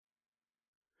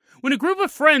When a group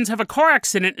of friends have a car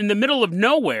accident in the middle of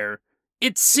nowhere,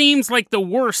 it seems like the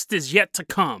worst is yet to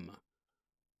come.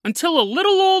 Until a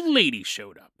little old lady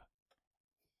showed up.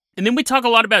 And then we talk a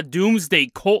lot about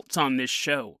doomsday cults on this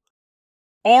show.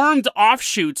 Armed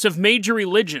offshoots of major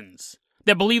religions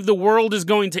that believe the world is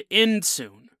going to end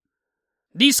soon.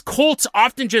 These cults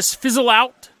often just fizzle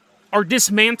out, are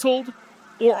dismantled,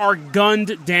 or are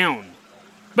gunned down.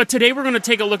 But today we're going to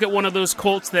take a look at one of those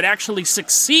cults that actually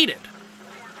succeeded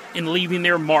in leaving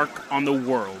their mark on the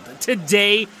world.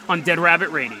 Today on Dead Rabbit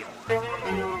Radio.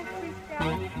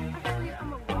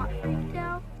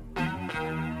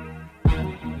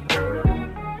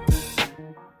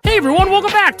 Hey everyone,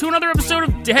 welcome back to another episode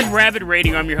of Dead Rabbit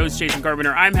Radio. I'm your host, Jason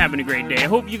Carpenter. I'm having a great day. I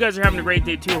hope you guys are having a great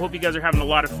day too. I hope you guys are having a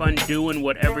lot of fun doing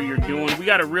whatever you're doing. We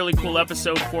got a really cool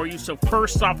episode for you. So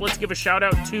first off, let's give a shout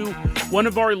out to one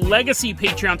of our legacy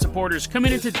Patreon supporters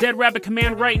coming into Dead Rabbit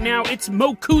Command right now. It's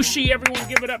Mokushi. Everyone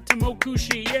give it up to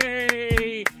Mokushi.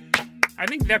 Yay! I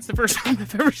think that's the first time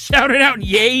I've ever shouted out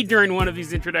yay during one of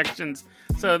these introductions.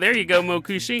 So there you go,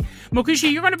 Mokushi.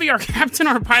 Mokushi, you're going to be our captain,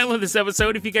 our pilot this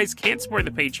episode. If you guys can't support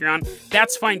the Patreon,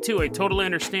 that's fine too. I totally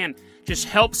understand. Just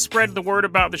help spread the word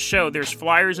about the show. There's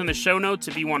flyers in the show notes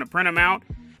if you want to print them out.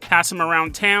 Pass them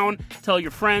around town. Tell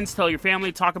your friends, tell your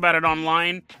family, talk about it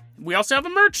online. We also have a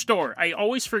merch store. I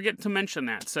always forget to mention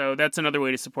that. So that's another way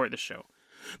to support the show.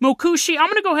 Mokushi, I'm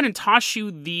going to go ahead and toss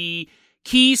you the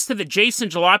keys to the Jason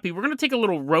Jalopy. We're going to take a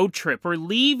little road trip. We're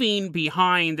leaving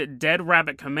behind Dead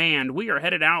Rabbit Command. We are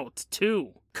headed out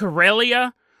to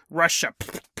Karelia, Russia.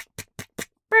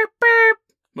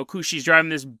 Mokushi's driving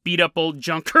this beat-up old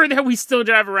junker that we still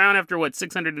drive around after,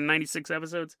 696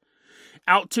 episodes?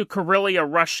 Out to Karelia,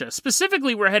 Russia.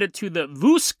 Specifically, we're headed to the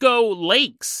Vusko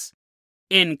Lakes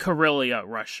in Karelia,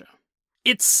 Russia.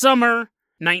 It's summer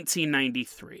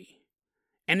 1993.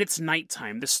 And it's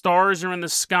nighttime. The stars are in the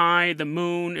sky. The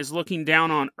moon is looking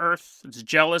down on Earth. It's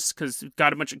jealous because it's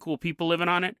got a bunch of cool people living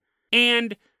on it.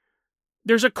 And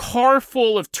there's a car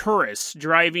full of tourists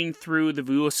driving through the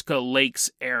Vuska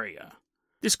Lakes area.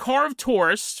 This car of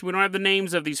tourists, we don't have the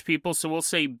names of these people, so we'll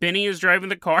say Benny is driving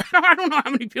the car. I don't know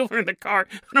how many people are in the car.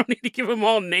 I don't need to give them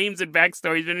all names and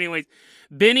backstories. But anyways,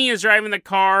 Benny is driving the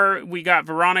car. We got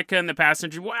Veronica in the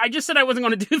passenger. I just said I wasn't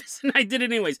going to do this, and I did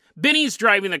it anyways. Benny's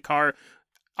driving the car.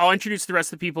 I'll introduce the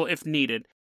rest of the people if needed.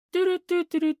 Driving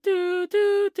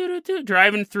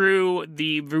through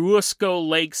the Vusko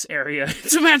Lakes area.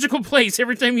 It's a magical place.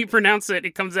 Every time you pronounce it,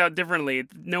 it comes out differently.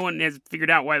 No one has figured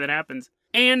out why that happens.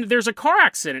 And there's a car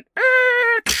accident.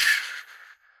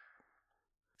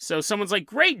 So someone's like,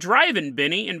 great driving,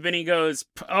 Benny. And Benny goes,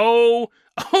 oh,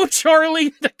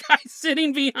 Charlie, the guy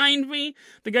sitting behind me.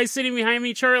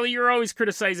 Charlie, you're always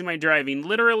criticizing my driving.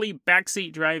 Literally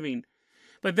backseat driving.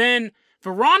 But then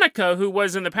Veronica, who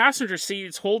was in the passenger seat,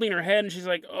 is holding her head, and she's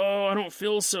like, oh, I don't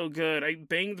feel so good. I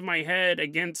banged my head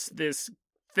against this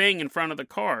thing in front of the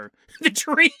car. The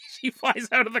tree, she flies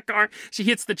out of the car. She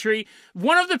hits the tree.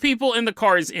 One of the people in the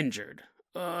car is injured.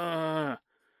 And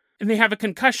they have a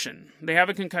concussion.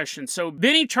 So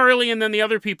Benny, Charlie, and then the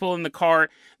other people in the car,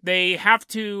 they have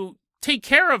to take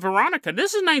care of Veronica.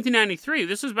 This is 1993.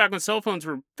 This was back when cell phones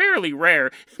were fairly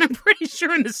rare. And I'm pretty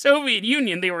sure in the Soviet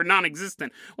Union they were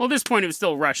non-existent. Well, at this point it was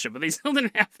still Russia, but they still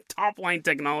didn't have top-line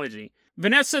technology.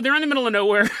 Vanessa, they're in the middle of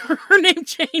nowhere. Her name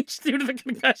changed due to the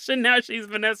concussion. Now she's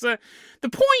Vanessa. The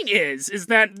point is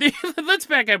that, let's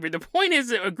back up here. The point is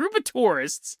that a group of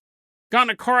tourists got in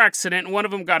a car accident and one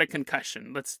of them got a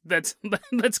concussion. Let's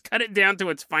cut it down to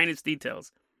its finest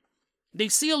details. They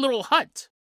see a little hut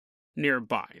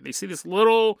nearby. They see this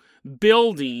little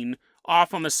building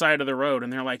off on the side of the road,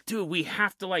 and they're like, dude, we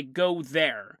have to, go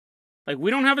there. We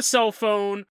don't have a cell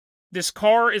phone. This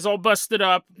car is all busted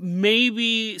up.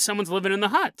 Maybe someone's living in the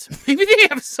hut. Maybe they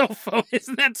have a cell phone.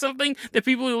 Isn't that something that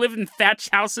people who live in thatched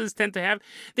houses tend to have?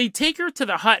 They take her to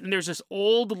the hut, and there's this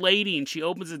old lady, and she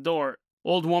opens the door.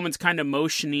 Old woman's kind of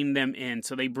motioning them in.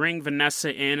 So they bring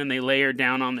Vanessa in, and they lay her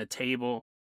down on the table.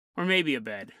 Or maybe a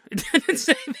bed. It didn't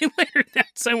say they laid her down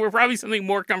somewhere, probably something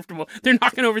more comfortable. They're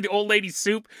knocking over the old lady's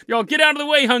soup. They're all, get out of the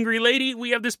way, hungry lady. We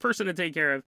have this person to take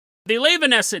care of. They lay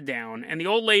Vanessa down, and the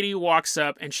old lady walks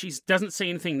up, and she doesn't say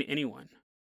anything to anyone.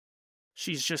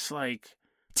 She's just,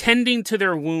 tending to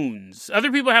their wounds.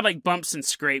 Other people had, bumps and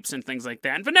scrapes and things like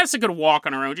that. And Vanessa could walk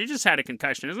on her own. She just had a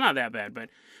concussion. It's not that bad, but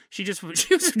she was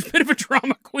a bit of a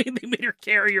drama queen. They made her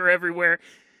carry her everywhere.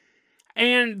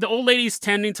 And the old lady's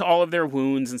tending to all of their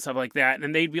wounds and stuff like that.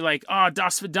 And they'd be like, oh,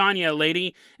 das vidanya,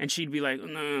 lady. And she'd be like,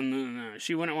 no.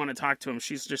 She wouldn't want to talk to them.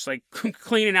 She's just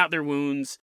cleaning out their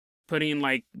wounds, putting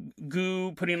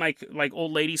goo, putting like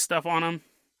old lady stuff on them.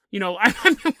 When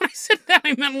I said that,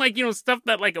 I meant like, stuff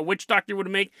that like a witch doctor would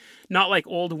make, not like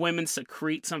old women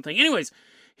secrete something. Anyways,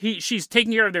 she's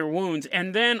taking care of their wounds,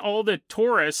 and then all the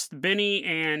tourists, Benny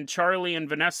and Charlie and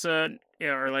Vanessa,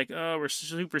 are like, oh, we're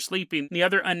super sleepy. The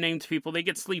other unnamed people, they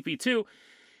get sleepy too,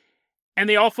 and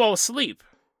they all fall asleep.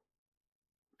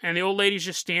 And the old lady's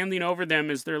just standing over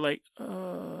them as they're like,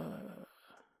 The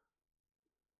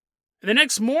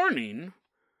next morning,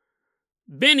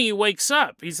 Benny wakes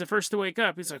up. He's the first to wake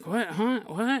up. He's like, what? Huh?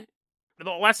 What? The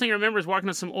last thing I remember is walking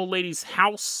to some old lady's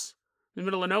house in the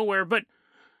middle of nowhere, and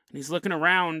he's looking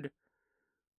around.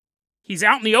 He's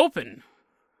out in the open.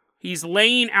 He's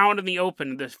laying out in the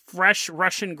open. The fresh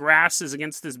Russian grass is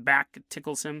against his back. It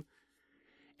tickles him.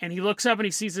 And he looks up and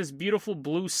he sees this beautiful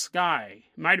blue sky.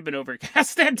 It might have been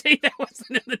overcast that day. That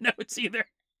wasn't in the notes either.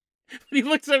 But he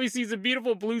looks up, he sees a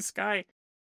beautiful blue sky.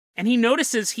 And he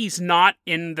notices he's not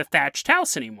in the thatched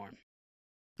house anymore.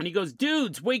 And he goes,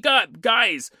 dudes, wake up.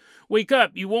 Guys, wake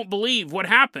up. You won't believe what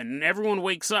happened. And everyone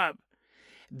wakes up.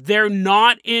 They're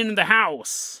not in the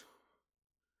house.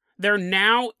 They're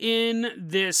now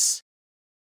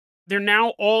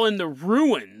all in the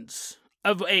ruins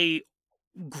of a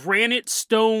granite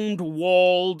stoned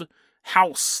walled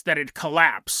house that had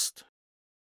collapsed.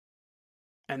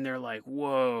 And they're like,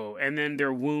 whoa. And then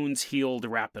their wounds healed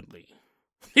rapidly.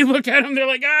 They look at him, they're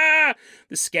like, ah!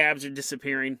 The scabs are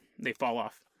disappearing. They fall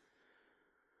off.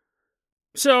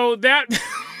 So that's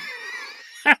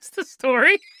the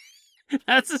story.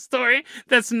 That's the story.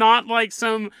 That's not like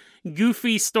some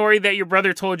goofy story that your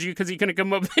brother told you because he couldn't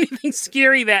come up with anything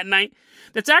scary that night.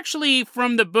 That's actually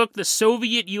from the book The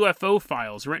Soviet UFO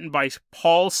Files, written by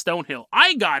Paul Stonehill.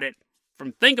 I got it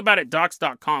from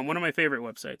ThinkAboutItDocs.com, one of my favorite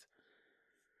websites.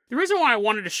 The reason why I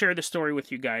wanted to share this story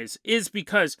with you guys is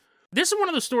because this is one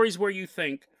of the stories where you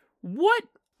think, what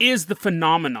is the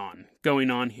phenomenon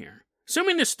going on here?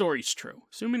 Assuming this story's true.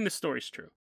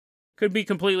 Could be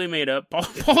completely made up. Paul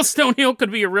Stonehill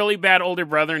could be a really bad older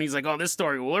brother, and he's like, oh, this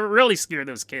story will really scare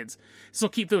those kids. This will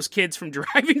keep those kids from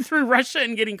driving through Russia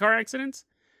and getting car accidents.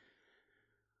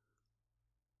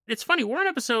 It's funny, we're on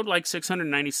episode like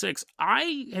 696.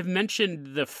 I have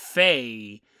mentioned the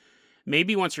Fae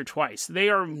maybe once or twice. They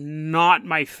are not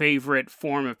my favorite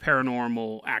form of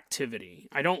paranormal activity.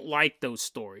 I don't like those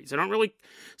stories.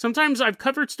 Sometimes I've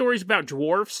covered stories about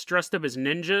dwarfs dressed up as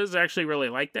ninjas. I actually really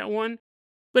like that one.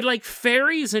 But like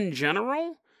fairies in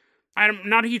general, I'm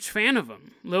not a huge fan of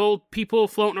them. Little people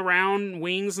floating around,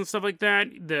 wings and stuff like that.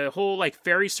 The whole like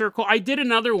fairy circle. I did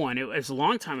another one. It was a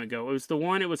long time ago.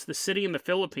 It was the city in the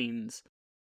Philippines.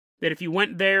 That if you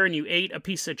went there and you ate a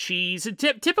piece of cheese,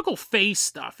 typical Fae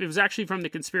stuff. It was actually from the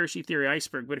Conspiracy Theory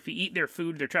Iceberg, but if you eat their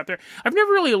food, they're trapped there. I've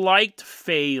never really liked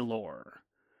Fae lore.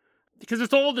 Because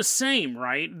it's all the same,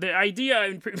 right? The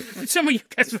idea, some of you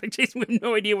guys are like, Jason, we have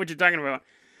no idea what you're talking about.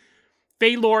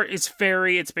 Fae lore is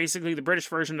fairy. It's basically the British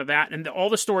version of that, and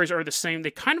all the stories are the same. They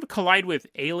kind of collide with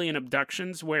alien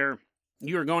abductions, where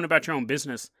you are going about your own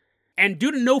business. And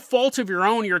due to no fault of your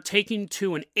own, you're taken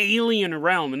to an alien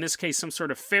realm, in this case, some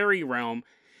sort of fairy realm.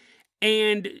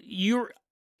 And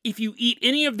if you eat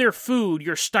any of their food,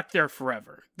 you're stuck there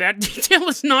forever. That detail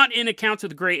is not in Accounts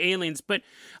of the Grey Aliens, but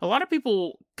a lot of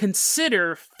people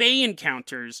consider Fae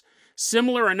encounters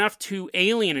similar enough to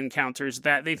alien encounters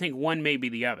that they think one may be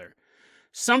the other.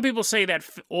 Some people say that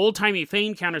old-timey Fae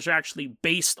encounters are actually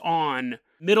based on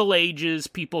Middle Ages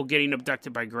people getting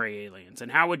abducted by gray aliens.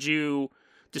 And how would you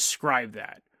describe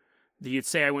that? You'd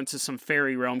say I went to some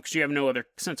fairy realm because you have no other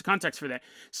sense of context for that.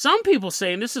 Some people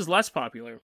say, and this is less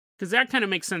popular, because that kind of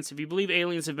makes sense. If you believe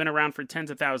aliens have been around for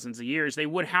tens of thousands of years, they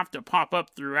would have to pop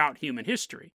up throughout human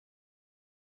history.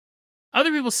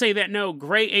 Other people say that no,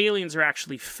 gray aliens are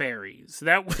actually fairies.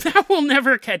 That will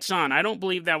never catch on. I don't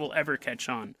believe that will ever catch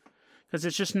on, because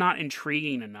it's just not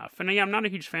intriguing enough. And I'm not a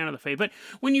huge fan of the Fae, but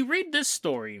when you read this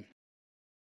story,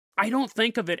 I don't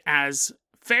think of it as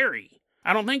fairy.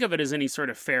 I don't think of it as any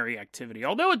sort of fairy activity,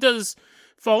 although it does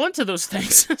fall into those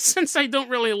things, since I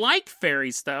don't really like fairy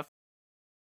stuff.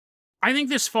 I think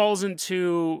this falls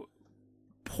into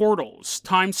portals,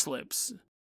 time slips.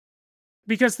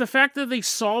 Because the fact that they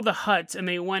saw the hut and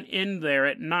they went in there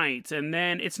at night, and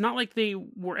then it's not like they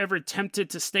were ever tempted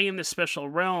to stay in this special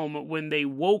realm. When they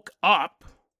woke up,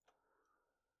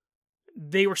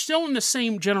 they were still in the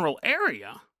same general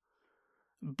area.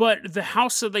 But the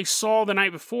house that they saw the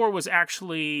night before was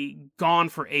actually gone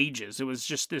for ages. It was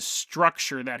just this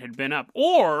structure that had been up.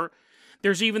 Or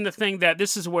there's even the thing that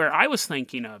this is where I was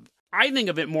thinking of. I think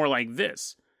of it more like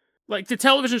this. Like the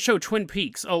television show Twin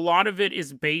Peaks, a lot of it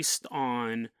is based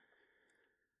on,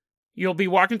 you'll be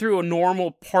walking through a normal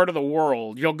part of the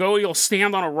world. You'll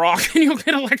stand on a rock and you'll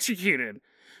get electrocuted.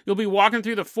 You'll be walking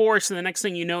through the forest, and the next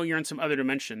thing you know, you're in some other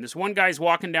dimension. This one guy's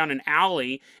walking down an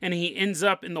alley, and he ends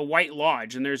up in the White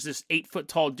Lodge, and there's this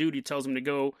 8-foot-tall dude who tells him to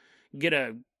go get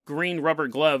a green rubber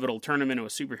glove. It'll turn him into a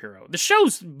superhero. The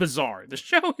show's bizarre. The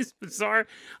show is bizarre.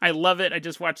 I love it. I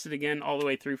just watched it again all the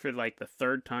way through for like the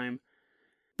third time.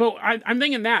 But I'm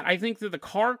thinking that. I think that the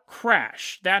car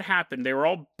crash, that happened. They were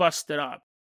all busted up.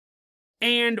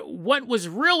 And what was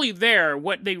really there,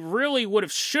 what they really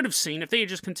should have seen if they had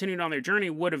just continued on their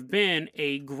journey, would have been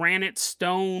a granite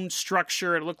stone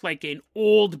structure. It looked like an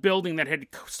old building that had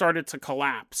started to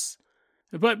collapse.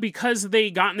 But because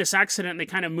they got in this accident, they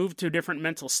kind of moved to a different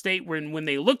mental state when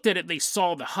they looked at it, they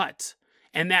saw the hut.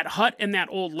 And that hut and that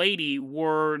old lady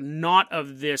were not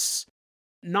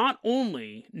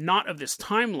only not of this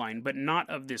timeline, but not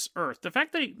of this earth. The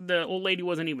fact that the old lady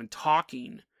wasn't even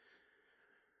talking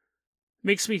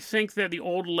makes me think that the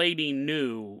old lady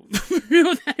knew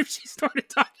that if she started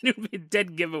talking, it would be a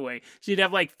dead giveaway. She'd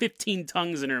have like 15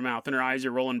 tongues in her mouth and her eyes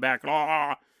are rolling back.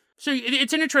 Ah. So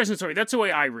it's an interesting story. That's the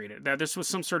way I read it, that this was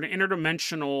some sort of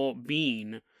interdimensional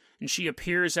being, and she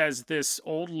appears as this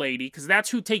old lady, because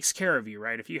that's who takes care of you,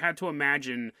 right? If you had to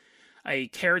imagine a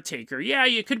caretaker, yeah,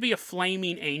 you could be a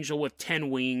flaming angel with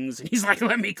 10 wings, and he's like,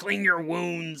 let me clean your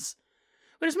wounds.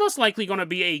 But it's most likely going to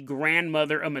be a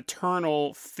grandmother, a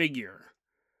maternal figure.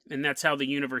 And that's how the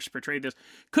universe portrayed this.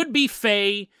 Could be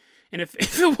Faye. And if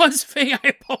it was Faye, I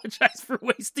apologize for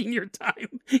wasting your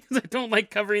time. Because I don't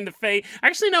like covering the Faye.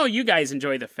 Actually, no, you guys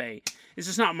enjoy the Faye. It's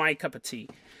just not my cup of tea.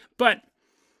 But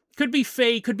could be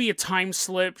Faye. Could be a time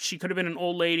slip. She could have been an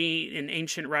old lady in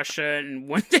ancient Russia. And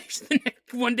one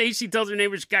day she tells her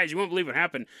neighbors, guys, you won't believe what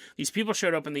happened. These people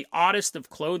showed up in the oddest of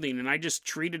clothing. And I just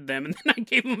treated them. And then I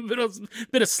gave them a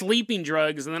bit of sleeping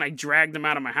drugs. And then I dragged them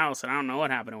out of my house. And I don't know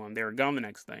what happened to them. They were gone the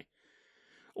next day.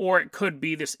 Or it could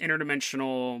be this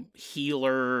interdimensional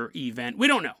healer event. We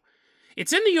don't know.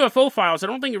 It's in the UFO files. I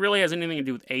don't think it really has anything to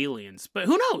do with aliens. But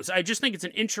who knows? I just think it's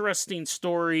an interesting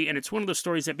story. And it's one of those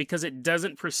stories that because it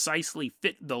doesn't precisely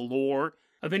fit the lore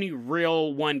of any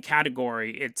real one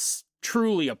category, it's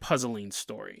truly a puzzling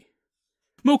story.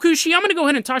 Mokushi, I'm going to go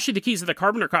ahead and toss you the keys of the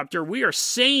Carpenter Copter. We are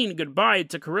saying goodbye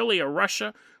to Karelia,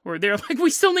 Russia, where they're like,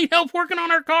 we still need help working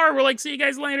on our car. We're like, see you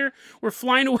guys later. We're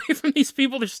flying away from these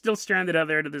people. They're still stranded out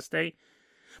there to this day.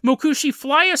 Mokushi,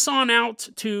 fly us on out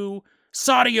to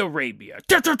Saudi Arabia.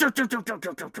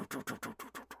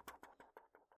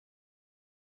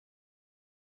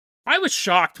 I was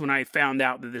shocked when I found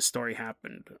out that this story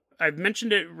happened. I've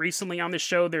mentioned it recently on this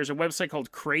show. There's a website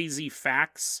called Crazy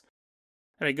Facts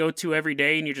that I go to every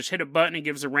day, and you just hit a button, it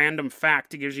gives a random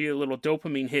fact. It gives you a little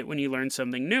dopamine hit when you learn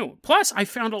something new. Plus, I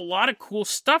found a lot of cool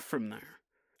stuff from there.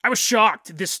 I was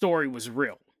shocked this story was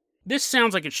real. This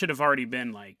sounds like it should have already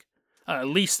been like at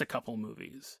least a couple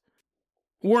movies.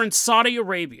 We're in Saudi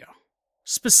Arabia,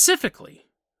 specifically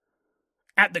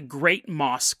at the Great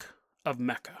Mosque of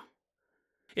Mecca.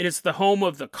 It is the home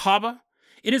of the Kaaba.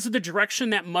 It is the direction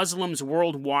that Muslims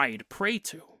worldwide pray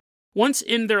to. Once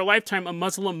in their lifetime, a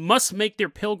Muslim must make their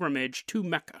pilgrimage to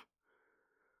Mecca.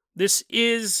 This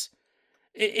is...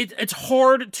 It's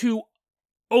hard to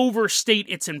overstate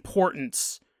its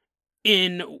importance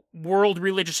in world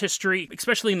religious history,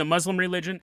 especially in the Muslim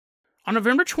religion. On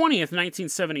November 20th,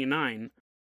 1979,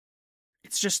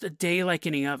 it's just a day like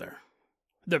any other.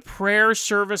 The prayer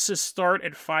services start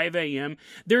at 5 a.m.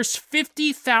 There's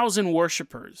 50,000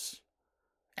 worshipers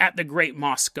at the Great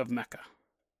Mosque of Mecca.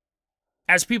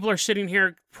 As people are sitting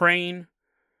here praying,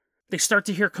 they start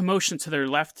to hear commotion to their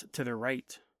left, to their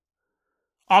right.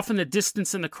 Off in the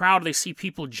distance in the crowd, they see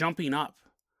people jumping up.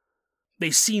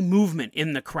 They see movement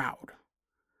in the crowd.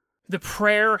 The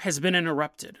prayer has been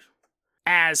interrupted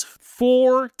as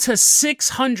 400 to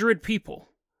 600 people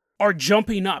are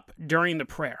jumping up during the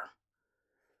prayer.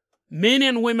 Men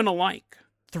and women alike,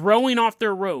 throwing off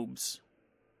their robes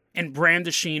and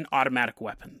brandishing automatic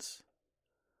weapons.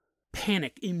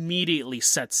 Panic immediately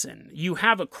sets in. You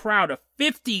have a crowd of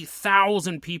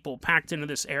 50,000 people packed into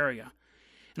this area.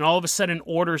 And all of a sudden,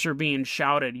 orders are being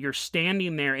shouted. You're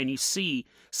standing there and you see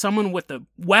someone with a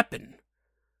weapon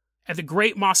at the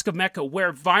Great Mosque of Mecca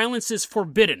where violence is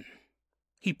forbidden.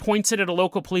 He points it at a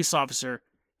local police officer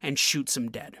and shoots him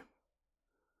dead.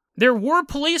 There were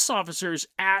police officers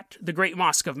at the Great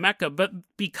Mosque of Mecca, but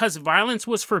because violence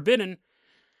was forbidden,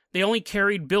 they only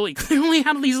carried they only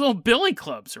had these little billy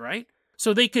clubs, right?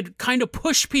 So they could kind of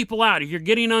push people out. If you're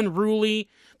getting unruly,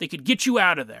 they could get you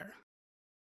out of there.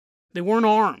 They weren't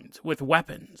armed with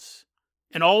weapons.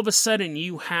 And all of a sudden,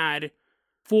 you had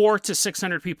 400 to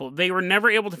 600 people. They were never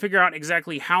able to figure out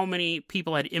exactly how many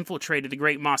people had infiltrated the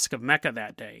Great Mosque of Mecca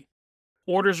that day,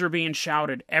 Orders are being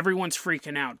shouted. Everyone's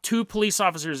freaking out. 2 police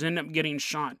officers end up getting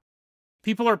shot.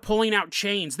 People are pulling out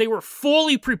chains. They were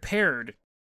fully prepared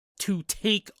to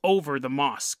take over the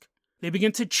mosque. They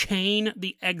begin to chain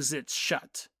the exits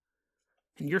shut.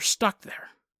 And you're stuck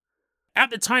there. At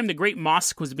the time, the Great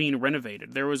Mosque was being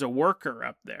renovated. There was a worker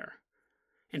up there.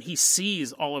 And he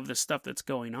sees all of the stuff that's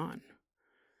going on.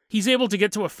 He's able to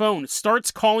get to a phone,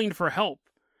 starts calling for help,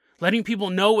 letting people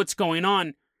know what's going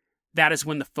on. That is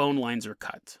when the phone lines are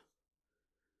cut.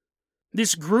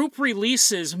 This group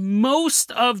releases most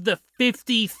of the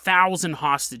 50,000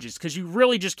 hostages, because you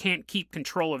really just can't keep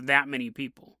control of that many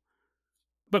people.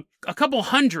 But a couple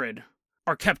hundred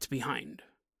are kept behind.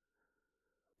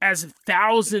 As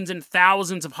thousands and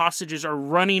thousands of hostages are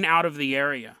running out of the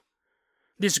area,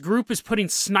 this group is putting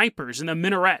snipers in the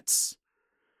minarets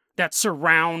that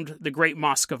surround the Great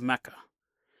Mosque of Mecca.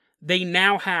 They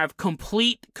now have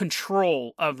complete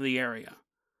control of the area.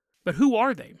 But who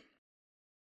are they?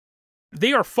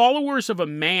 They are followers of a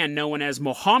man known as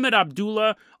Muhammad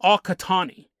Abdullah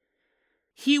al-Qahtani.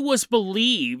 He was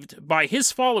believed by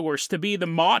his followers to be the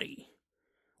Mahdi,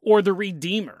 or the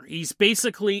Redeemer. He's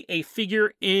basically a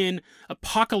figure in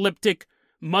apocalyptic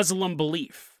Muslim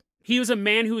belief. He was a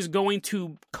man who is going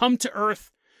to come to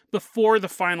earth before the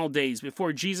final days,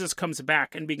 before Jesus comes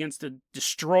back and begins to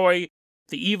destroy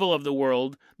the evil of the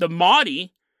world. The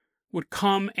Mahdi would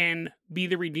come and be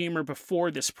the Redeemer before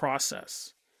this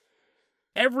process.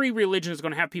 Every religion is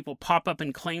going to have people pop up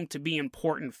and claim to be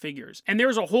important figures. And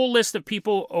there's a whole list of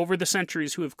people over the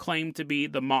centuries who have claimed to be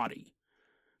the Mahdi,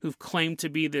 who've claimed to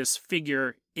be this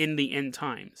figure in the end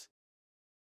times.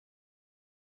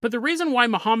 But the reason why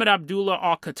Muhammad Abdullah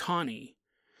al-Qahtani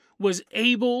was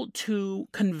able to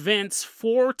convince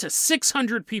 400 to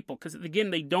 600 people, because again,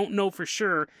 they don't know for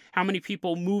sure how many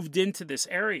people moved into this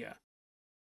area,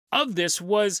 of this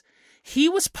was he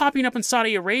was popping up in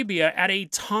Saudi Arabia at a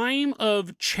time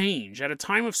of change, at a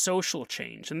time of social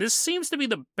change. And this seems to be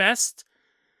the best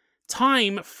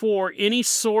time for any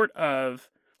sort of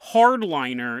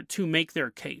hardliner to make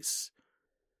their case.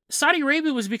 Saudi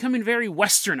Arabia was becoming very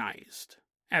westernized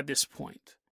at this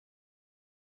point.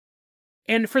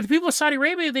 And for the people of Saudi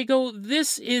Arabia, they go,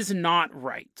 this is not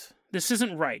right. This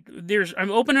isn't right.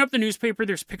 I'm opening up the newspaper,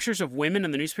 there's pictures of women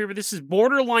in the newspaper. This is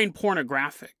borderline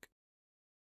pornographic.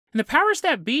 And the powers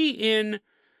that be in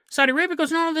Saudi Arabia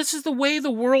goes, no, this is the way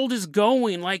the world is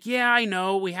going. Like, yeah, I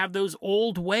know we have those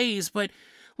old ways, but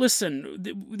listen,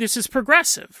 this is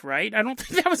progressive, right? I don't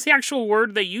think that was the actual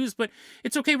word they used, but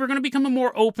it's okay. We're going to become a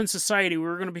more open society.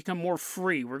 We're going to become more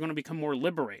free. We're going to become more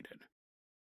liberated.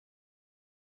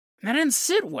 And that didn't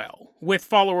sit well with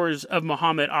followers of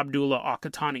Muhammad Abdullah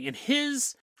al-Qahtani, and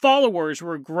his followers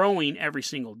were growing every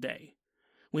single day.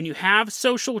 When you have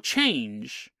social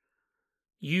change,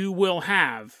 you will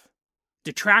have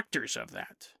detractors of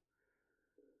that.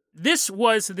 This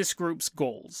was this group's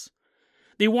goals.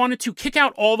 They wanted to kick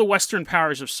out all the Western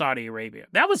powers of Saudi Arabia.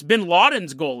 That was bin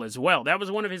Laden's goal as well. That was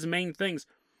one of his main things.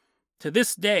 To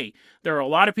this day, there are a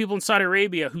lot of people in Saudi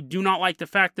Arabia who do not like the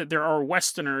fact that there are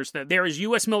Westerners, that there is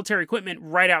U.S. military equipment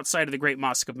right outside of the Great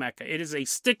Mosque of Mecca. It is a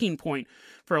sticking point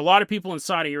for a lot of people in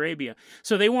Saudi Arabia.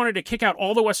 So they wanted to kick out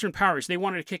all the Western powers. They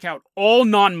wanted to kick out all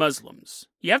non-Muslims.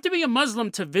 You have to be a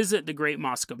Muslim to visit the Great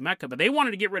Mosque of Mecca, but they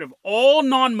wanted to get rid of all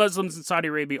non-Muslims in Saudi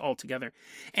Arabia altogether.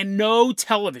 And no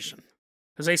television,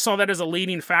 because they saw that as a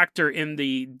leading factor in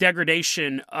the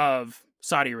degradation of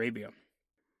Saudi Arabia.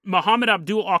 Muhammad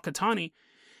Abdullah al-Qahtani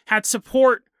had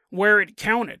support where it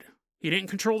counted. He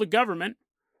didn't control the government.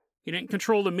 He didn't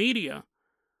control the media.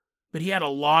 But he had a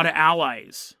lot of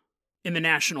allies in the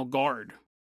National Guard.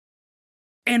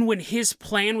 And when his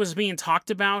plan was being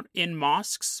talked about in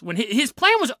mosques, when his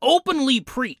plan was openly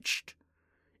preached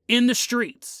in the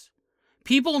streets,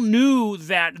 people knew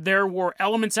that there were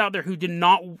elements out there who did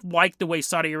not like the way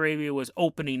Saudi Arabia was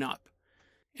opening up.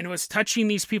 And it was touching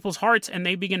these people's hearts, and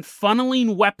they began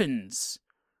funneling weapons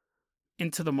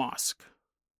into the mosque.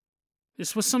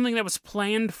 This was something that was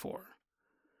planned for.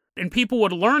 And people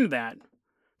would learn that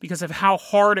because of how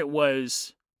hard it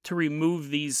was to remove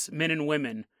these men and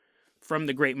women from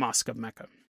the Great Mosque of Mecca.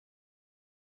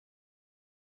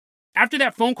 After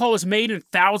that phone call is made and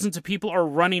thousands of people are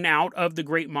running out of the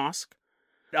Great Mosque,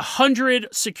 100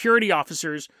 security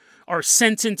officers are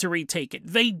sent in to retake it.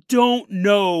 They don't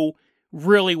know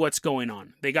really what's going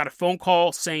on. They got a phone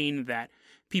call saying that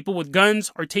people with guns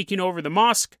are taking over the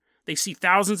mosque. They see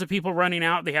thousands of people running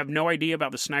out. They have no idea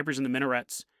about the snipers in the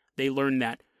minarets. They learn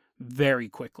that very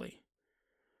quickly.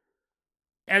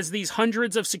 As these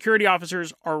hundreds of security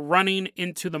officers are running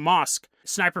into the mosque,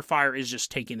 sniper fire is just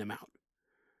taking them out.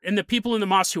 And the people in the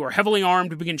mosque who are heavily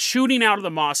armed begin shooting out of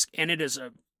the mosque, and it is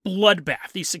a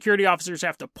bloodbath. These security officers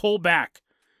have to pull back.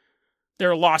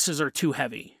 Their losses are too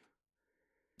heavy.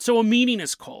 So a meeting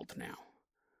is called now.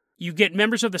 You get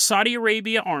members of the Saudi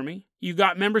Arabia army. You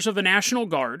got members of the National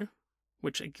Guard,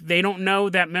 which they don't know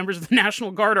that members of the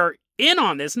National Guard are in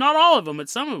on this. Not all of them, but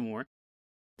some of them were.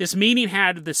 This meeting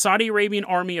had the Saudi Arabian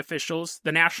army officials,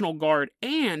 the National Guard,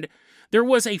 and there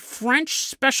was a French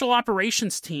special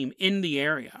operations team in the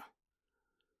area.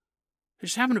 They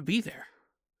just happened to be there.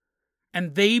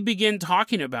 And they begin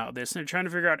talking about this, and they're trying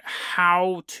to figure out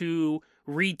how to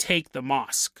retake the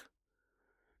mosque.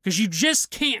 Because you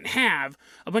just can't have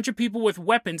a bunch of people with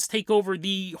weapons take over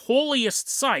the holiest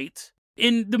site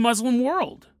in the Muslim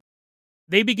world.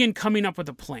 They begin coming up with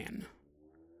a plan.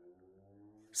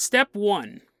 Step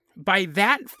 1. By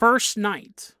that first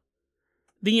night,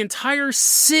 the entire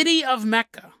city of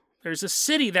Mecca, there's a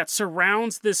city that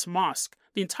surrounds this mosque,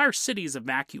 the entire city is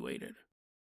evacuated.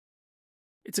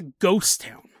 It's a ghost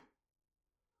town.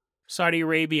 Saudi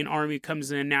Arabian army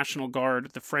comes in, National Guard,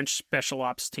 the French special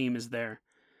ops team is there.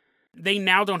 They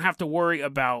now don't have to worry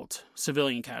about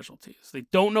civilian casualties. They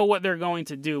don't know what they're going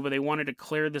to do, but they wanted to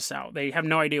clear this out. They have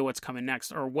no idea what's coming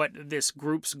next or what this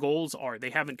group's goals are. They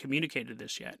haven't communicated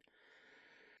this yet.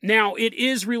 Now, it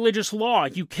is religious law.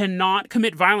 You cannot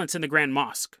commit violence in the Grand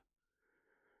Mosque.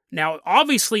 Now,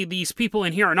 obviously, these people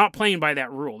in here are not playing by that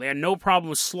rule. They had no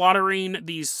problem slaughtering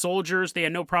these soldiers. They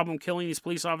had no problem killing these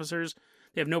police officers.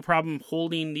 They have no problem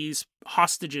holding these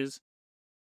hostages.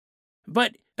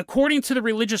 But according to the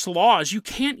religious laws, you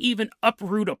can't even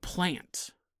uproot a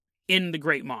plant in the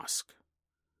Great Mosque.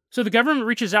 So the government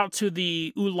reaches out to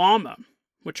the ulama,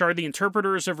 which are the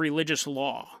interpreters of religious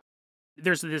law.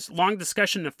 There's this long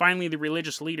discussion, and finally the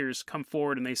religious leaders come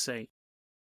forward and they say,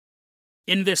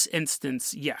 in this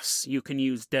instance, yes, you can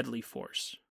use deadly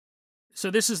force.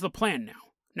 So this is the plan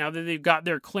now. Now that they've got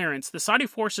their clearance, the Saudi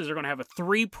forces are going to have a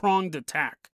 3-pronged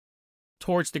attack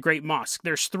towards the Great Mosque.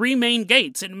 There's 3 main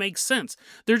gates. It makes sense.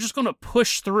 They're just going to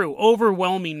push through,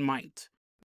 overwhelming might.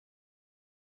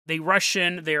 They rush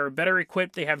in. They are better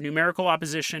equipped. They have numerical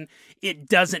opposition. It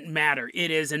doesn't matter.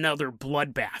 It is another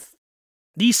bloodbath.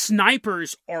 These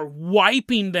snipers are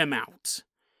wiping them out.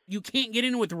 You can't get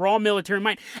in with raw military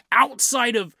might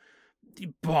outside of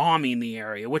bombing the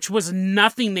area, which was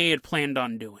nothing they had planned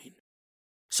on doing.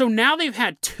 So now they've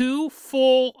had 2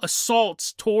 full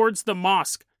assaults towards the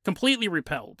mosque, completely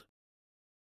repelled.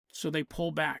 So they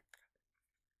pull back.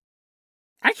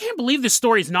 I can't believe this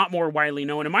story is not more widely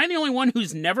known. Am I the only one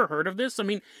who's never heard of this? I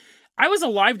mean, I was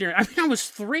alive during, I was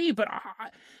 3, but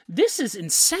this is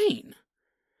insane.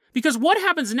 Because what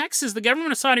happens next is the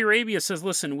government of Saudi Arabia says,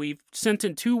 listen, we've sent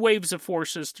in 2 waves of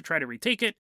forces to try to retake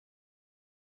it.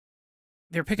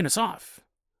 They're picking us off.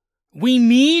 We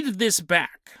need this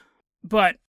back,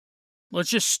 but let's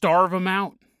just starve them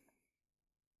out.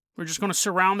 We're just going to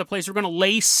surround the place. We're going to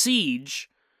lay siege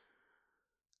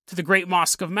to the Great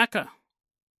Mosque of Mecca.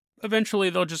 Eventually,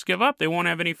 they'll just give up. They won't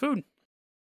have any food.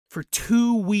 For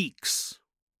 2 weeks,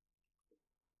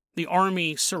 the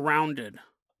army surrounded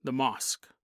the mosque.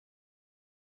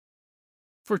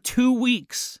 For 2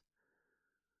 weeks,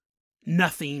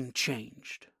 nothing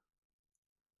changed.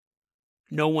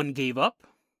 No one gave up.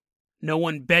 No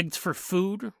one begged for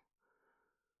food.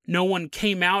 No one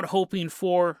came out hoping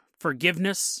for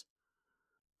forgiveness.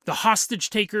 The hostage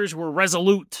takers were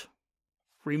resolute.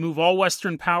 Remove all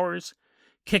Western powers.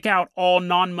 Kick out all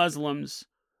non-Muslims.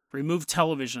 Remove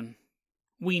television.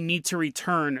 We need to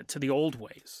return to the old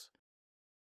ways.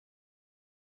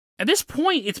 At this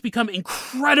point, it's become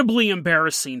incredibly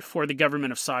embarrassing for the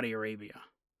government of Saudi Arabia.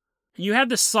 And you have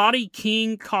the Saudi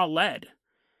king Khaled.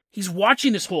 He's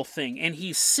watching this whole thing, and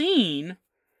he's seen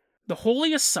the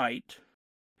holiest site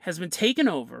has been taken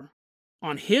over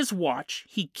on his watch.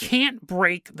 He can't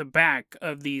break the back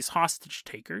of these hostage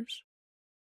takers.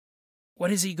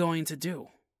 What is he going to do?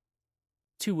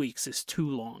 2 weeks is too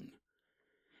long.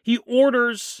 He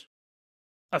orders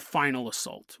a final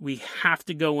assault. We have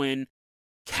to go in.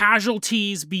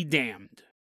 Casualties be damned.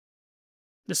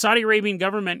 The Saudi Arabian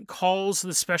government calls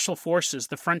the special forces,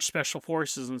 the French special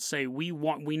forces, and say, we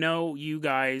know you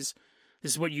guys,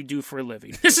 this is what you do for a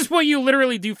living. This is what you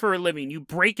literally do for a living. You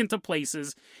break into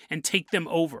places and take them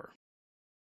over.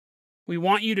 We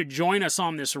want you to join us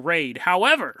on this raid.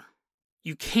 However,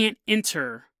 you can't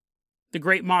enter the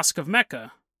Great Mosque of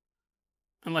Mecca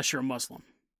unless you're a Muslim.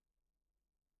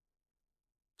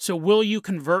 So will you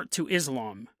convert to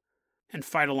Islam and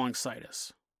fight alongside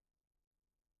us?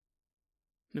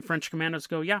 The French commandos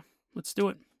go, yeah, let's do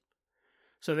it.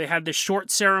 So they had this short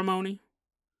ceremony.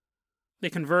 They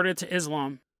converted to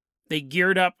Islam. They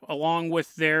geared up along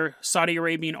with their Saudi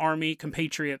Arabian army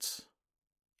compatriots,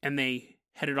 and they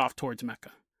headed off towards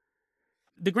Mecca.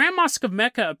 The Grand Mosque of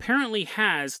Mecca apparently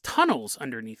has tunnels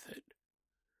underneath it,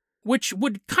 which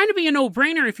would kind of be a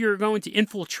no-brainer if you were going to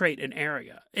infiltrate an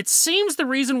area. It seems the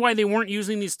reason why they weren't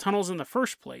using these tunnels in the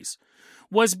first place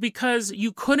was because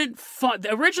you couldn't...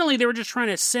 Originally, they were just trying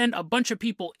to send a bunch of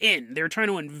people in. They were trying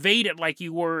to invade it like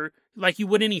you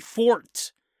would any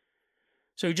fort.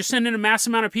 So you just send in a mass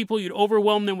amount of people, you'd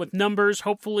overwhelm them with numbers.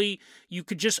 Hopefully, you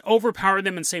could just overpower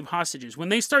them and save hostages. When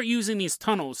they start using these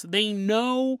tunnels, they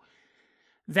know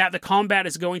that the combat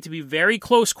is going to be very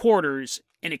close quarters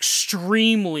and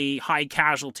extremely high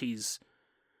casualties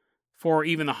for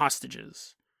even the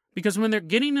hostages. Because when they're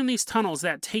getting in these tunnels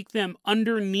that take them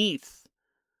underneath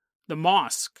the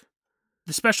mosque,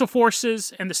 the special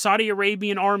forces and the Saudi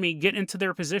Arabian army get into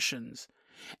their positions.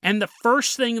 And the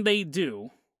first thing they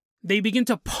do, they begin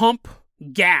to pump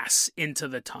gas into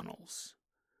the tunnels.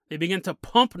 They begin to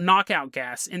pump knockout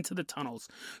gas into the tunnels.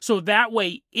 So that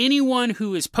way, anyone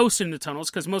who is posted in the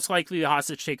tunnels, because most likely the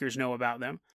hostage takers know about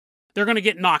them, they're going to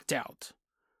get knocked out.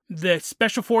 The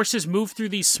special forces move through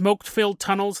these smoke-filled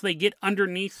tunnels. They get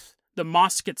underneath the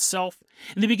mosque itself,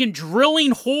 and they begin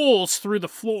drilling holes through the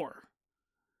floor.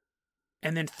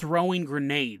 And then throwing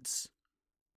grenades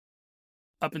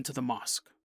up into the mosque.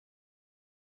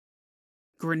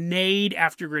 Grenade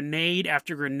after grenade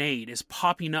after grenade is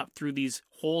popping up through these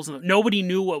holes. Nobody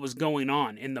knew what was going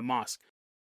on in the mosque.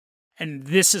 And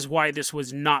this is why this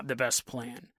was not the best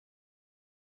plan.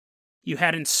 You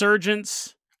had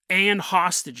insurgents and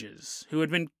hostages who had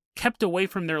been kept away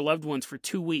from their loved ones for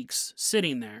 2 weeks,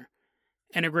 sitting there,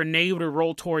 and a grenade would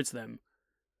roll towards them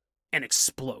and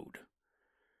explode.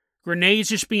 Grenades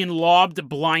just being lobbed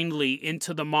blindly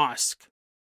into the mosque.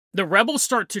 The rebels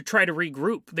start to try to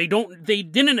regroup. They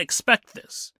didn't expect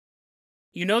this.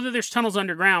 You know that there's tunnels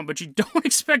underground, but you don't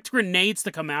expect grenades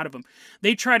to come out of them.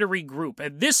 They try to regroup.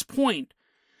 At this point,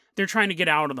 they're trying to get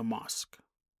out of the mosque.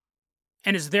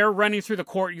 And as they're running through the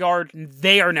courtyard,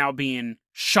 they are now being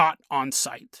shot on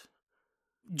sight.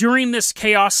 During this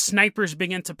chaos, snipers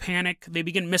begin to panic. They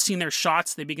begin missing their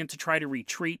shots. They begin to try to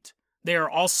retreat. They are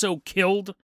also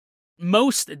killed.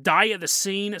 Most die at the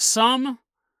scene. Some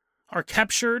are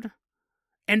captured,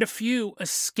 and a few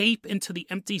escape into the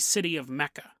empty city of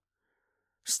Mecca,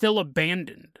 still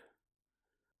abandoned.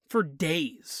 For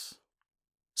days,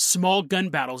 small gun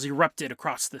battles erupted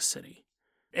across the city,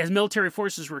 as military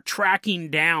forces were tracking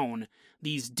down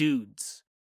these dudes,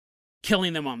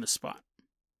 killing them on the spot.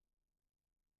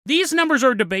 These numbers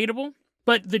are debatable,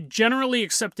 but the generally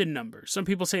accepted number, some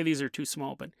people say these are too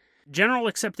small, but general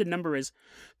accepted number is,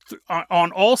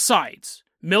 on all sides,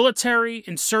 military,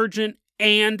 insurgent,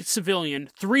 and civilian,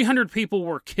 300 people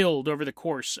were killed over the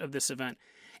course of this event,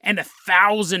 and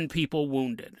 1,000 people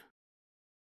wounded.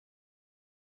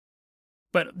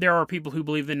 But there are people who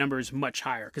believe the number is much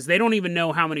higher, because they don't even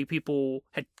know how many people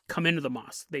had come into the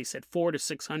mosque. They said 400 to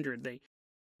 600. They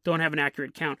don't have an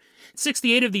accurate count.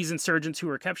 68 of these insurgents who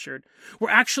were captured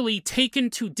were actually taken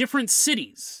to different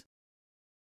cities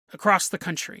across the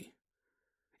country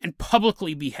and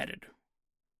publicly beheaded.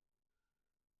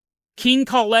 King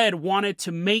Khaled wanted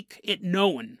to make it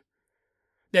known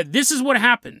that this is what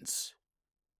happens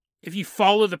if you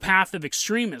follow the path of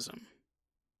extremism.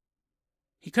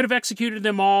 He could have executed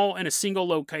them all in a single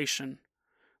location,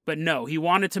 but no, he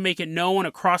wanted to make it known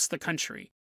across the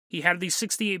country. He had these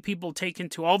 68 people taken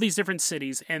to all these different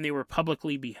cities, and they were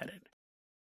publicly beheaded.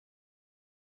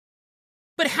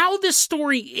 But how this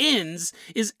story ends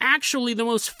is actually the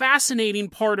most fascinating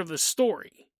part of the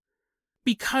story.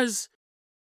 Because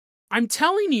I'm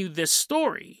telling you this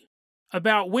story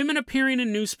about women appearing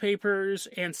in newspapers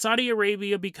and Saudi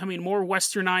Arabia becoming more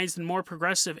westernized and more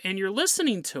progressive, and you're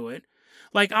listening to it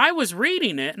like I was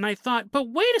reading it, and I thought, but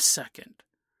wait a second.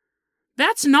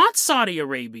 That's not Saudi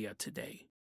Arabia today.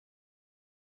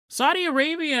 Saudi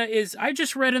Arabia is, I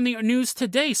just read in the news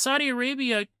today, Saudi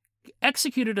Arabia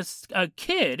executed a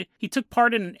kid. He took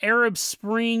part in an Arab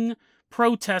Spring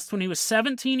protest when he was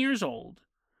 17 years old.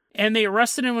 And they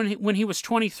arrested him when he was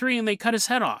 23, and they cut his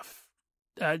head off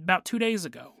about 2 days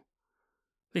ago.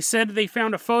 They said they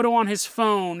found a photo on his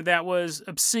phone that was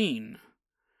obscene.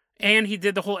 And he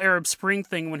did the whole Arab Spring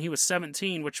thing when he was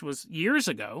 17, which was years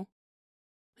ago.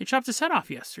 They chopped his head off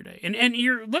yesterday. And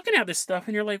you're looking at this stuff,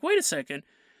 and you're like, wait a second.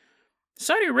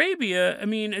 Saudi Arabia, I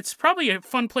mean, it's probably a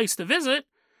fun place to visit,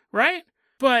 right?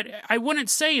 But I wouldn't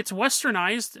say it's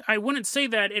westernized. I wouldn't say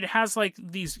that it has like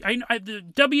these... the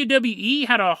WWE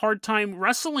had a hard time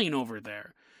wrestling over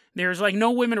there. There's like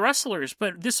no women wrestlers,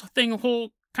 but this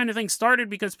whole kind of thing started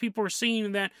because people were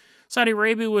seeing that Saudi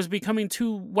Arabia was becoming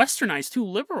too westernized, too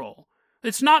liberal.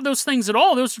 It's not those things at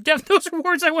all. Those are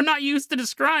words I would not use to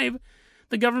describe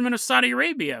the government of Saudi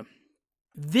Arabia.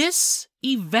 This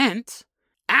event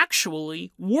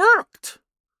actually worked.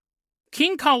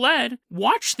 King Khaled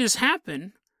watched this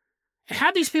happen,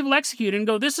 had these people executed, and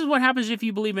go, this is what happens if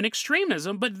you believe in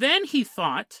extremism. But then he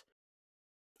thought,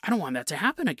 I don't want that to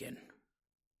happen again.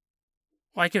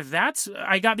 Like,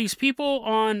 I got these people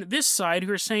on this side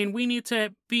who are saying we need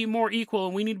to be more equal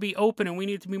and we need to be open and we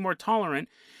need to be more tolerant.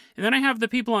 And then I have the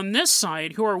people on this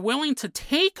side who are willing to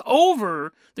take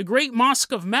over the great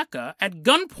mosque of Mecca at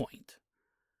gunpoint.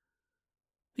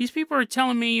 These people are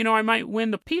telling me, I might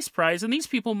win the peace prize and these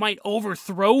people might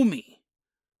overthrow me.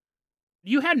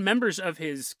 You had members of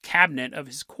his cabinet, of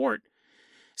his court,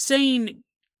 saying,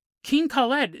 King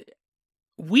Khaled,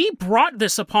 we brought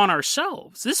this upon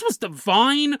ourselves. This was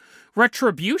divine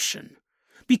retribution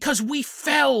because we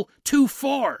fell too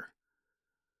far.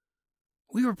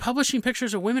 We were publishing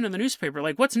pictures of women in the newspaper.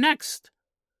 Like, what's next?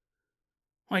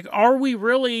 Like, are we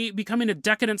really becoming a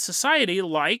decadent society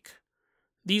like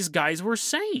these guys were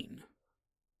saying?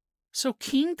 So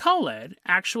King Khaled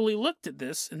actually looked at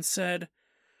this and said,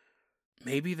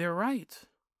 maybe they're right.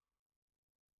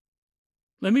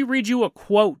 Let me read you a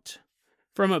quote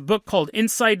from a book called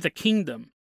Inside the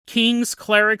Kingdom, Kings,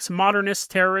 Clerics, Modernists,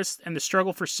 Terrorists, and the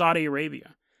Struggle for Saudi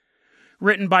Arabia,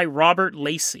 written by Robert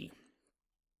Lacey.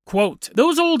 Quote,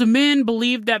 those old men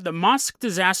believed that the mosque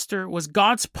disaster was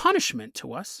God's punishment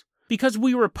to us because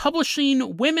we were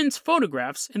publishing women's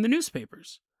photographs in the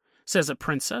newspapers, says a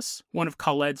princess, one of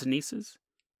Khaled's nieces.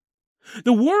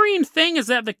 The worrying thing is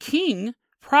that the king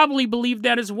probably believed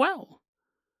that as well.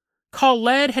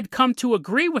 Khaled had come to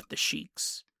agree with the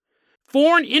sheiks.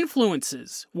 Foreign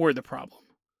influences were the problem.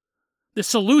 The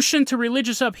solution to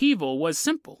religious upheaval was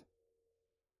simple.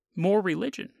 More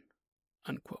religion,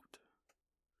 unquote.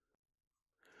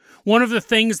 One of the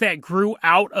things that grew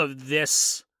out of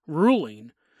this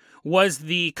ruling was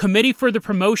the Committee for the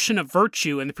Promotion of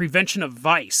Virtue and the Prevention of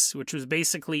Vice, which was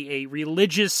basically a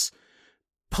religious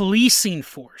policing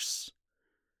force.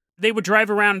 They would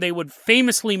drive around, they would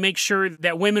famously make sure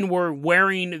that women were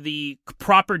wearing the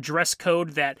proper dress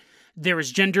code, that there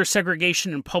was gender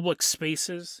segregation in public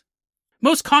spaces.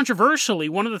 Most controversially,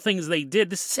 one of the things they did,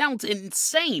 this sounds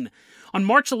insane, on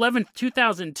March 11th,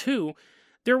 2002,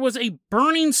 there was a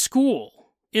burning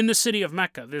school in the city of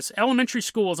Mecca. This elementary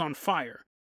school is on fire.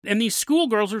 And these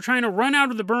schoolgirls were trying to run out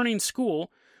of the burning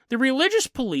school. The religious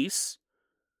police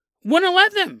wouldn't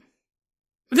let them.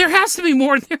 There has to be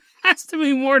more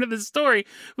to the story.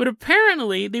 But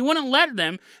apparently, they wouldn't let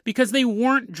them because they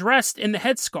weren't dressed in the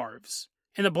headscarves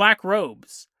and the black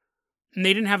robes. And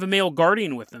they didn't have a male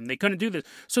guardian with them. They couldn't do this.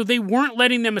 So they weren't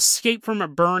letting them escape from a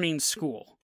burning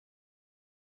school.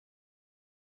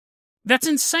 That's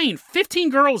insane. 15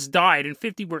 girls died and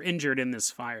 50 were injured in this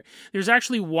fire. There's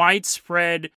actually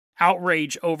widespread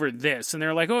outrage over this. And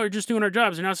they're like, we're just doing our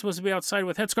jobs. They're not supposed to be outside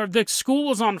with headscarves. The school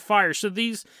was on fire. So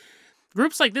these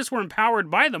groups like this were empowered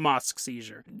by the mosque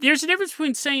seizure. There's a difference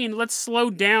between saying, let's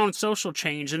slow down social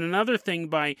change, and another thing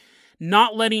by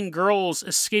not letting girls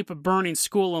escape a burning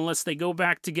school unless they go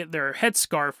back to get their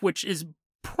headscarf, which is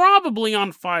probably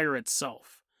on fire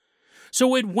itself.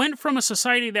 So it went from a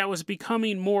society that was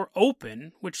becoming more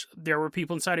open, which there were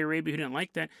people in Saudi Arabia who didn't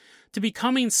like that, to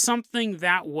becoming something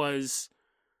that was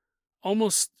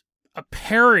almost a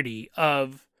parody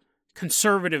of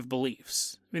conservative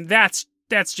beliefs. I mean, that's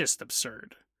just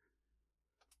absurd.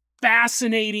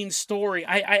 Fascinating story.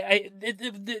 I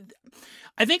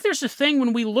think there's a thing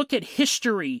when we look at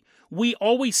history, we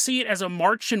always see it as a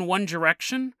march in one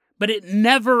direction, but it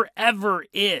never, ever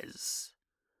is.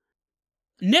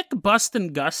 Nick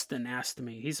Bustin Gustin asked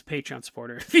me, he's a Patreon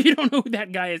supporter, if you don't know who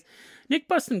that guy is, Nick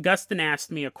Bustin Gustin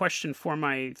asked me a question for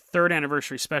my 3rd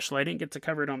anniversary special. I didn't get to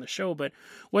cover it on the show, but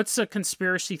what's a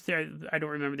conspiracy theory? I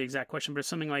don't remember the exact question, but it's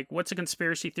something like, what's a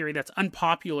conspiracy theory that's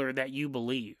unpopular that you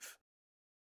believe?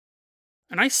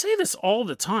 And I say this all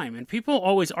the time, and people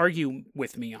always argue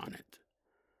with me on it.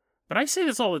 But I say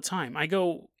this all the time. I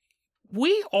go,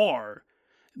 we are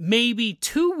maybe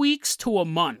 2 weeks to a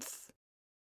month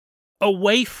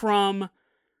away from,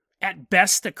 at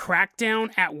best, a crackdown,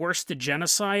 at worst, a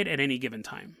genocide at any given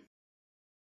time.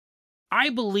 I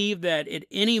believe that at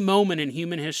any moment in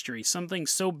human history, something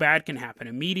so bad can happen.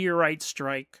 A meteorite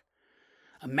strike,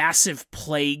 a massive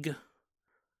plague,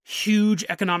 huge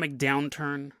economic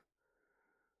downturn,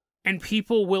 and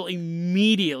people will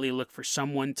immediately look for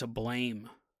someone to blame.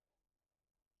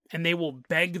 And they will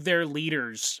beg their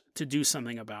leaders to do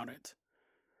something about it.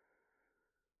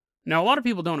 Now, a lot of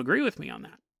people don't agree with me on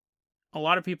that. a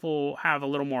lot of people have a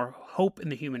little more hope in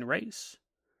the human race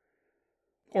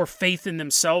or faith in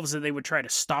themselves that they would try to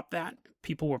stop that.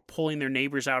 People were pulling their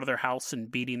neighbors out of their house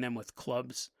and beating them with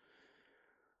clubs.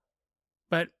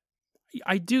 But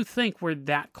I do think we're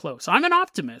that close. I'm an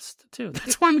optimist, too.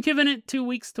 That's why I'm giving it 2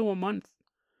 weeks to a month.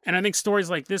 And I think stories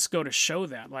like this go to show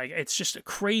that. Like, it's just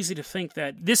crazy to think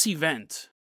that this event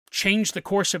changed the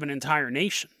course of an entire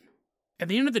nation. At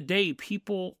the end of the day,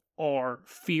 people are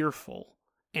fearful,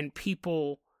 and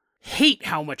people hate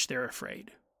how much they're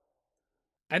afraid.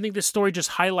 I think this story just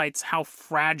highlights how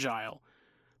fragile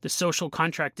the social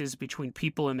contract is between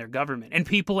people and their government, and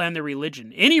people and their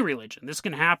religion. Any religion. This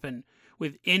can happen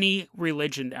with any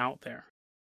religion out there.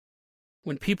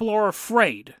 When people are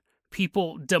afraid,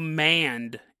 people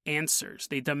demand answers.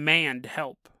 They demand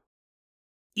help.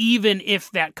 Even if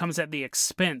that comes at the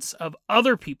expense of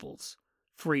other people's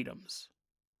freedoms.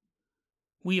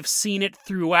 We have seen it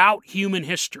throughout human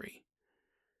history.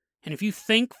 And if you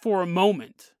think for a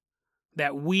moment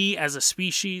that we as a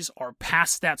species are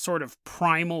past that sort of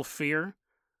primal fear,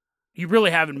 you really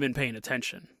haven't been paying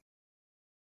attention.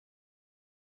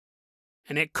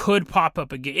 And it could pop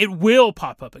up again. It will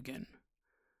pop up again.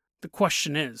 The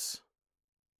question is,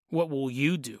 what will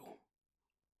you do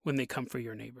when they come for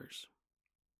your neighbors?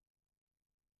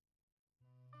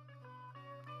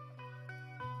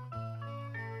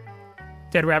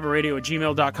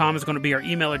 DeadRabbitRadio@gmail.com is going to be our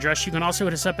email address. You can also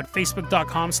hit us up at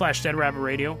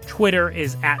Facebook.com/DeadRabbitRadio. Twitter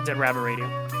is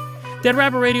 @DeadRabbitRadio. Dead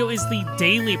Rabbit Radio is the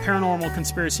daily paranormal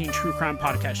conspiracy and true crime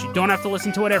podcast. You don't have to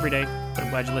listen to it every day, but I'm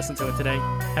glad you listened to it today.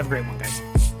 Have a great one, guys.